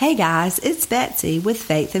Hey guys, it's Betsy with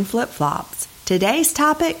Faith and Flip Flops. Today's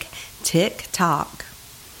topic, TikTok.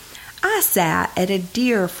 I sat at a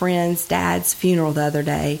dear friend's dad's funeral the other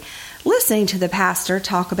day, listening to the pastor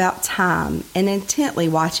talk about time and intently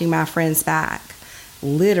watching my friend's back.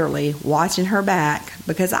 Literally watching her back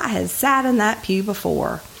because I had sat in that pew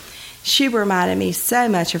before. She reminded me so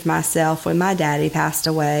much of myself when my daddy passed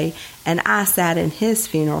away and I sat in his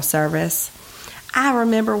funeral service. I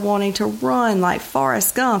remember wanting to run like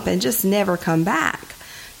Forrest Gump and just never come back,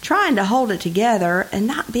 trying to hold it together and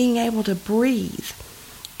not being able to breathe.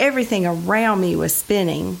 Everything around me was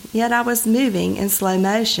spinning, yet I was moving in slow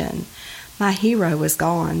motion. My hero was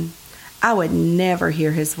gone. I would never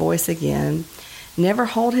hear his voice again, never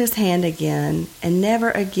hold his hand again, and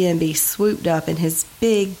never again be swooped up in his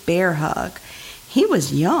big bear hug. He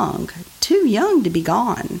was young, too young to be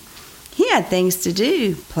gone. He had things to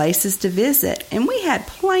do, places to visit, and we had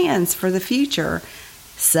plans for the future.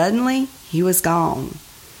 Suddenly, he was gone.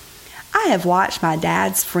 I have watched my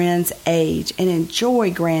dad's friends age and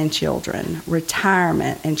enjoy grandchildren,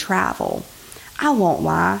 retirement, and travel. I won't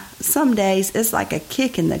lie, some days it's like a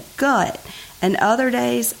kick in the gut, and other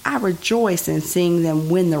days I rejoice in seeing them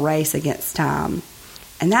win the race against time.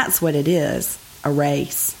 And that's what it is, a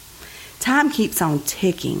race. Time keeps on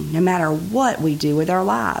ticking no matter what we do with our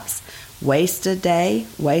lives. Waste a day,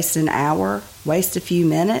 waste an hour, waste a few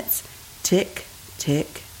minutes, tick,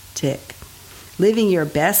 tick, tick. Living your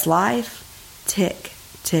best life, tick,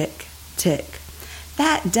 tick, tick.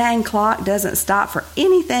 That dang clock doesn't stop for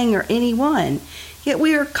anything or anyone, yet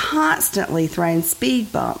we are constantly thrown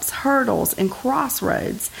speed bumps, hurdles, and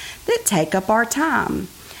crossroads that take up our time.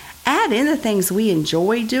 Add in the things we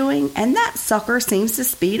enjoy doing, and that sucker seems to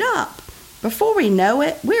speed up. Before we know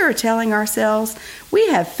it, we are telling ourselves we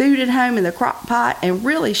have food at home in the crock pot and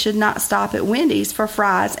really should not stop at Wendy's for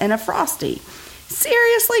fries and a Frosty.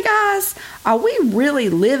 Seriously, guys, are we really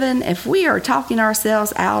living if we are talking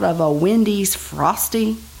ourselves out of a Wendy's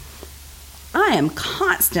Frosty? I am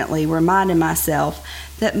constantly reminding myself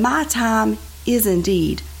that my time is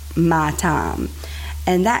indeed my time,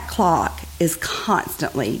 and that clock is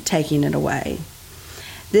constantly taking it away.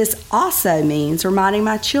 This also means reminding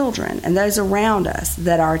my children and those around us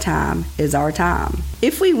that our time is our time.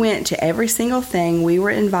 If we went to every single thing we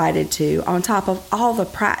were invited to on top of all the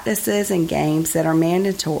practices and games that are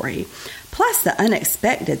mandatory, plus the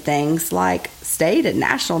unexpected things like stayed at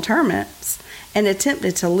national tournaments and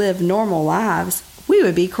attempted to live normal lives, we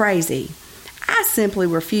would be crazy. I simply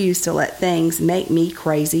refuse to let things make me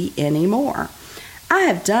crazy anymore. I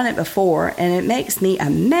have done it before, and it makes me a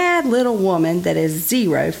mad little woman that is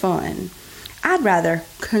zero fun. I'd rather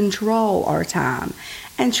control our time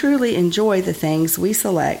and truly enjoy the things we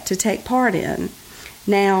select to take part in.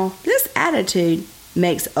 Now, this attitude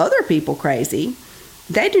makes other people crazy.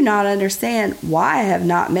 They do not understand why I have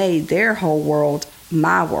not made their whole world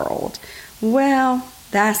my world. Well,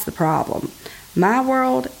 that's the problem. My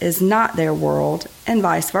world is not their world, and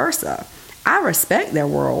vice versa. I respect their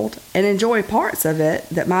world and enjoy parts of it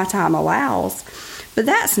that my time allows, but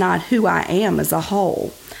that's not who I am as a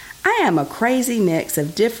whole. I am a crazy mix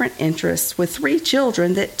of different interests with 3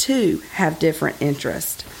 children that too have different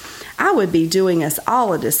interests. I would be doing us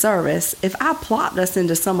all a disservice if I plopped us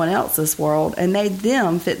into someone else's world and made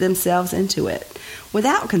them fit themselves into it,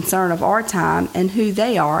 without concern of our time and who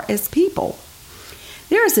they are as people.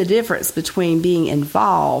 There is a difference between being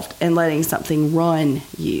involved and letting something run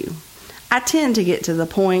you. I tend to get to the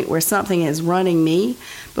point where something is running me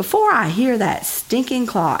before I hear that stinking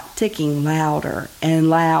clock ticking louder and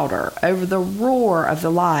louder over the roar of the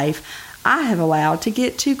life I have allowed to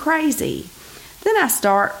get too crazy. Then I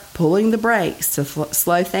start pulling the brakes to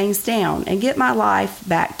slow things down and get my life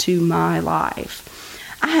back to my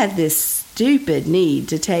life. I have this stupid need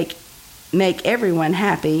to make everyone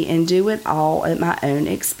happy and do it all at my own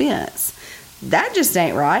expense. That just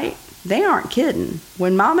ain't right. They aren't kidding.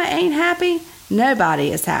 When mama ain't happy, nobody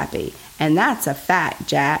is happy. And that's a fact,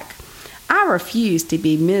 Jack. I refuse to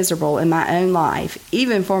be miserable in my own life,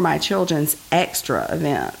 even for my children's extra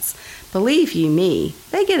events. Believe you me,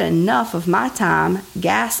 they get enough of my time,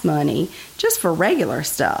 gas money, just for regular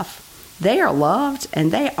stuff. They are loved,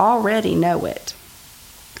 and they already know it.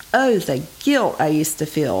 Oh, the guilt I used to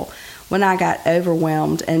feel when I got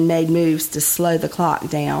overwhelmed and made moves to slow the clock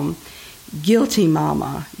down. Guilty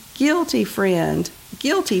mama, guilty friend,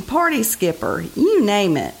 guilty party skipper, you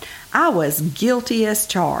name it. I was guilty as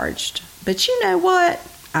charged. But you know what?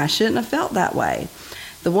 I shouldn't have felt that way.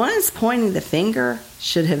 The ones pointing the finger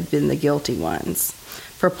should have been the guilty ones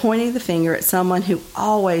for pointing the finger at someone who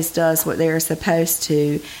always does what they are supposed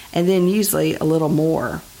to and then usually a little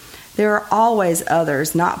more. There are always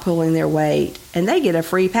others not pulling their weight, and they get a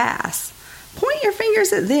free pass. Point your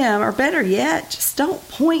fingers at them, or better yet, just don't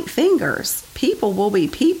point fingers. People will be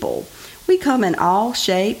people. We come in all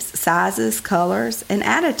shapes, sizes, colors, and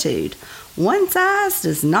attitude. One size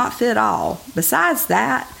does not fit all. Besides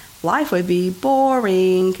that, life would be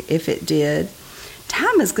boring if it did.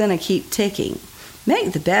 Time is going to keep ticking.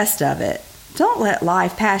 Make the best of it. Don't let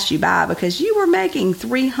life pass you by because you were making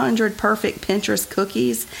 300 perfect Pinterest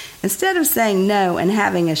cookies instead of saying no and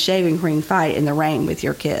having a shaving cream fight in the rain with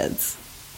your kids.